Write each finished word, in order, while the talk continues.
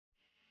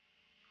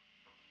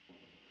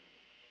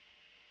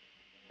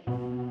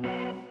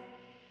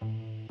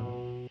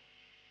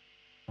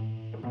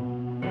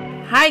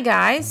Hi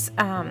guys,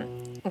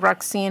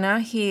 Roxana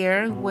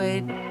here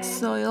with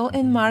Soil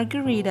and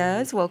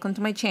Margaritas. Welcome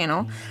to my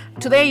channel.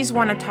 Today I just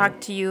want to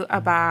talk to you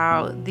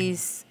about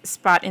this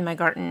spot in my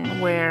garden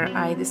where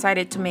I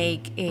decided to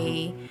make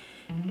a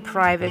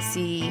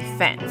privacy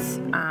fence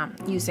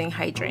using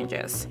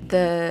hydrangeas.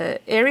 The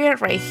area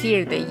right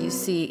here that you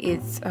see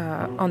is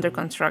under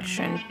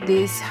construction.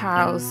 This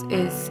house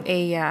is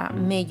a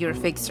major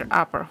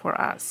fixer-upper for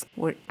us.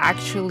 We're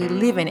actually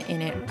living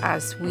in it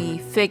as we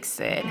fix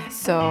it.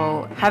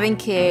 So having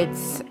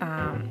kids,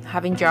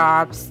 having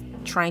jobs,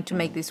 trying to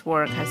make this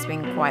work has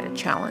been quite a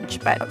challenge.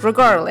 But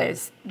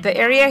regardless, the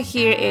area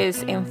here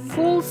is in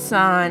full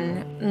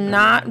sun,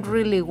 not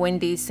really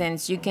windy,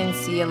 since you can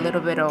see a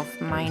little bit of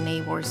my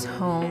neighbor's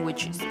home,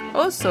 which is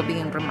also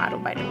being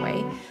remodeled, by the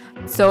way.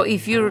 So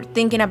if you're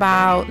thinking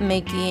about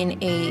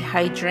making a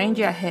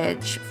hydrangea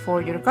hedge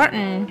for your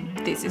garden,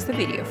 this is the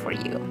video for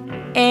you.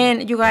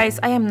 And you guys,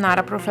 I am not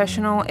a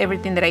professional.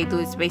 Everything that I do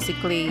is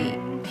basically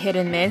hit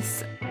and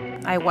miss.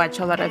 I watch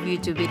a lot of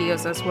YouTube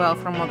videos as well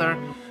from other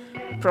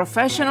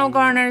professional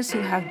gardeners who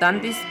have done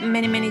this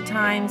many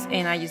times,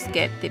 and I just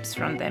get tips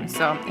from them,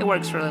 so it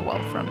works really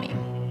well for me.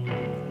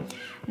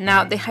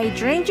 Now the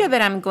hydrangea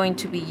that I'm going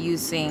to be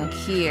using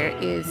here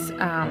is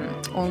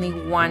only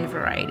one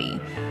variety.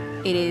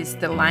 It is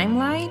the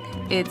Limelight.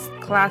 It's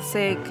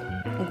classic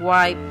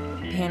white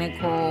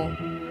panicle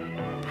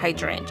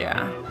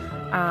hydrangea.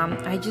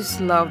 I just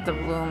love the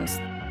blooms.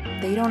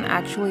 They don't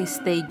actually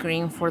stay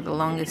green for the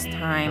longest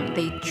time.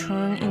 They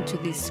turn into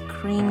this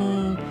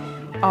creamy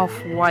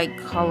off-white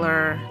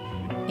color,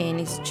 and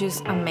it's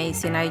just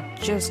amazing. I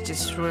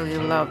just really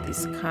love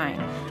this kind.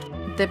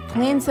 The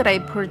plants that I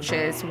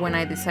purchased when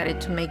I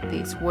decided to make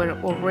this were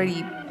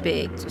already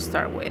big to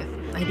start with.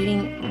 I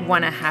didn't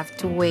want to have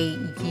to wait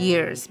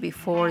years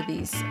before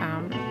these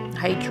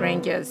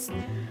hydrangeas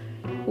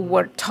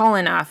were tall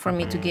enough for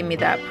me to give me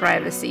that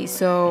privacy.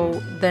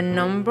 So the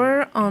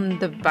number on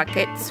the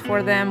buckets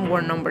for them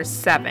were number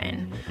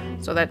 7.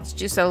 So that's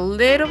just a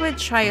little bit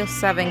shy of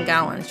 7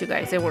 gallons, you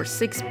guys. They were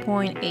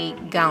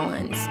 6.8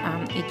 gallons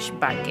each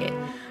bucket.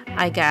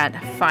 I got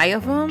 5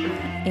 of them,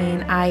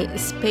 and I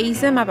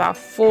spaced them about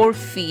 4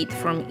 feet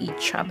from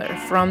each other,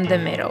 from the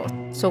middle.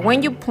 So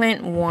when you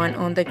plant one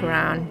on the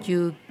ground,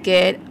 you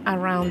get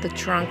around the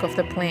trunk of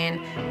the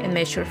plant and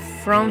measure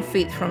from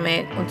feet from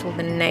it until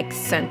the next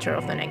center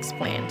of the next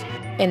plant.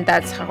 And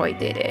that's how I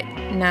did it.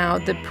 Now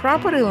the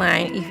property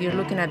line, if you're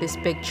looking at this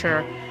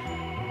picture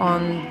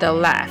on the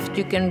left,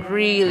 you can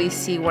really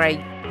see where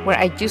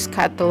I just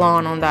cut the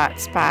lawn on that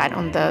spot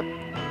on the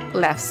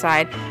left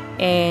side,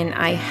 and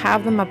I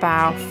have them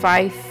about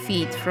 5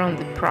 feet from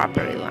the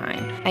property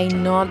line. I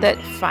know that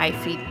 5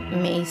 feet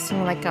may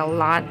seem like a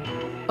lot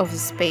of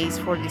space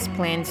for these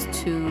plants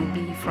to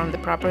be from the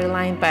property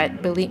line,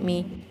 but believe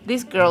me,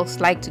 these girls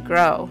like to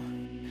grow.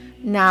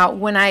 Now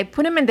when I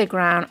put them in the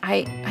ground,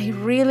 I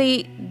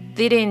really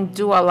didn't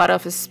do a lot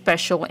of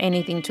special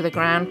anything to the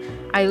ground.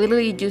 I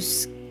literally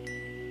just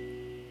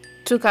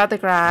took out the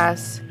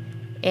grass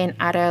and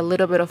added a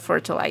little bit of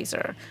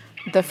fertilizer.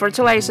 The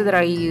fertilizer that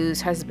I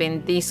use has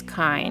been this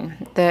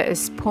kind. The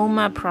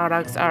Espoma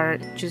products are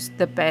just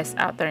the best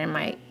out there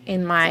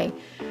in my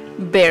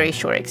very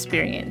short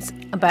experience.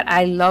 But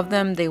I love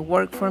them, they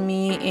work for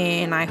me,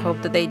 and I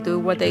hope that they do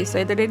what they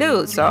say that they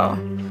do. So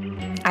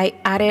I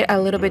added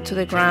a little bit to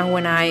the ground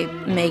when I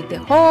make the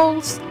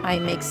holes. I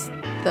mix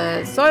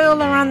the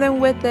soil around them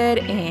with it,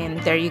 and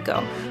there you go.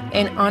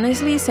 And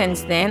honestly,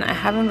 since then, I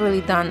haven't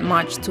really done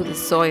much to the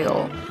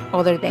soil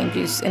other than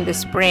just in the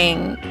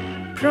spring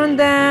prune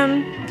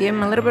them, give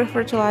them a little bit of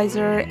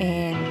fertilizer,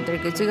 and they're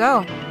good to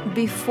go.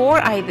 Before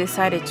I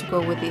decided to go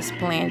with this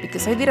plant,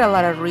 because I did a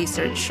lot of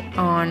research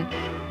on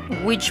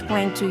which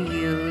plant to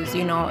use,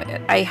 you know,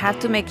 I had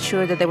to make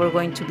sure that they were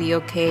going to be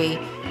okay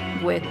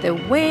with the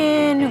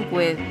wind,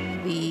 with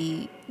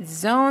the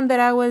zone that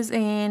I was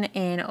in,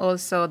 and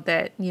also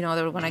that, you know,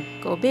 they were gonna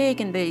go big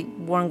and they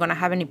weren't gonna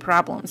have any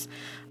problems.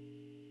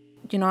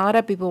 You know, a lot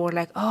of people were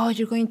like, oh,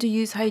 you're going to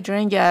use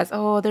hydrangeas,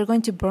 oh, they're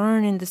going to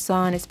burn in the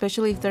sun,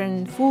 especially if they're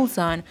in full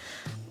sun.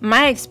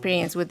 My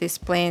experience with these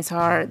plants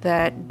are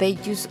that they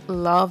just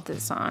love the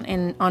sun,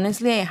 and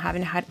honestly, I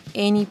haven't had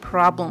any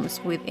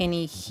problems with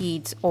any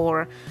heat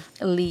or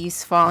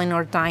leaves falling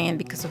or dying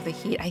because of the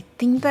heat. I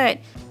think that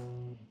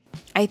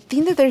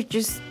they're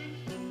just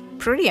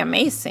pretty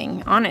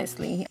amazing,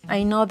 honestly.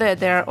 I know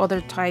that there are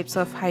other types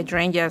of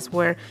hydrangeas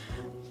where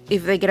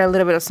if they get a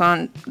little bit of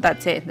sun,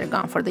 that's it, they're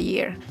gone for the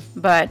year.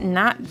 But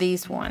not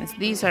these ones.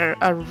 These are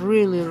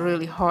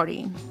really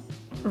hardy.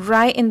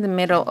 Right in the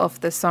middle of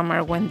the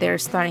summer, when they're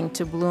starting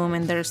to bloom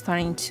and they're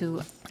starting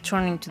to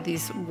turn into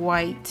these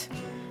white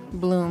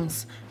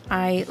blooms,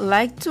 I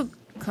like to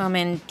come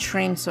and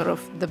trim sort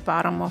of the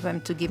bottom of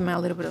them to give them a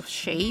little bit of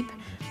shape.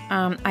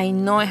 I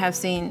know I have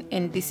seen,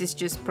 and this is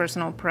just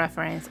personal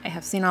preference, I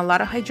have seen a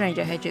lot of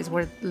hydrangea hedges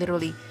where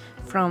literally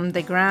from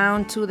the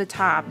ground to the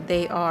top,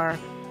 they are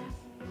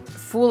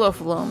full of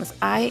blooms.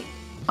 I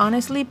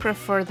honestly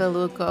prefer the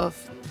look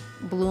of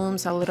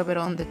blooms a little bit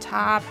on the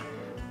top,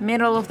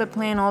 middle of the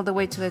plant all the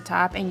way to the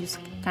top and just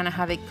kind of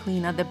have it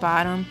clean at the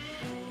bottom.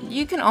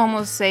 You can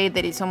almost say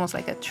that it's almost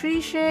like a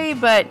tree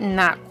shade, but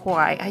not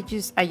quite. I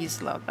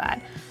just love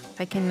that.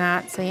 I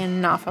cannot say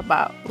enough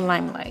about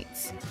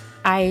Limelights.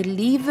 I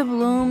leave the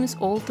blooms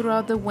all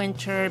throughout the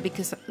winter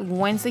because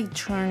once they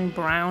turn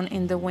brown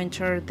in the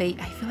winter, I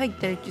feel like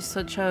they're just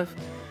such a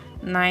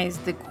nice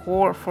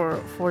decor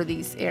for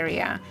this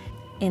area.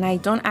 And I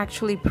don't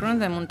actually prune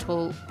them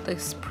until the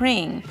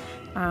spring.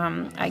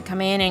 I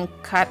come in and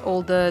cut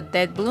all the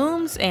dead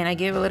blooms and I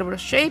give a little bit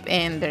of shape,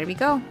 and there we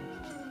go.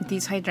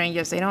 These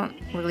hydrangeas, they don't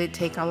really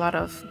take a lot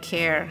of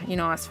care, you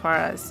know, as far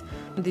as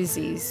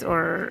disease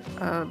or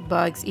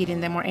bugs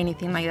eating them or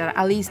anything like that,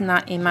 at least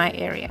not in my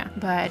area.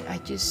 But I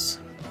just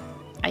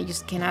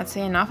cannot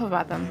say enough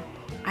about them.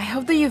 I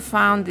hope that you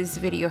found this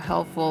video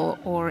helpful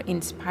or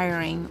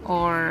inspiring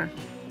or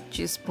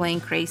just plain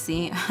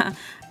crazy.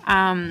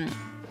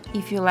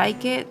 If you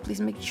like it,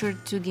 please make sure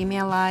to give me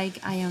a like.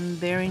 I am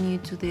very new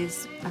to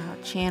this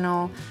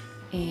channel,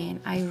 and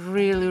I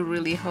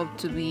really hope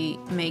to be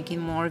making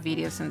more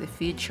videos in the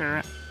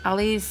future. At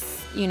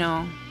least, you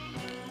know,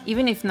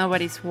 even if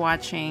nobody's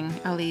watching,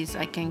 at least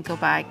I can go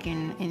back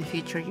in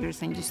future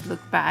years and just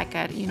look back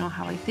at, you know,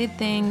 how I did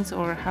things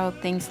or how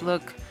things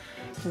look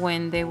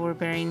when they were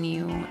very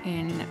new,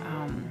 and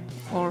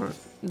or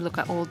look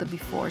at all the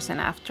befores and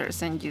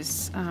afters and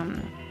just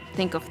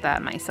think of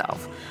that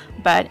myself.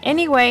 But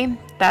anyway,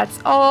 that's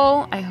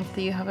all. I hope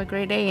that you have a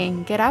great day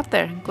and get out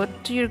there, go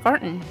to your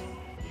garden.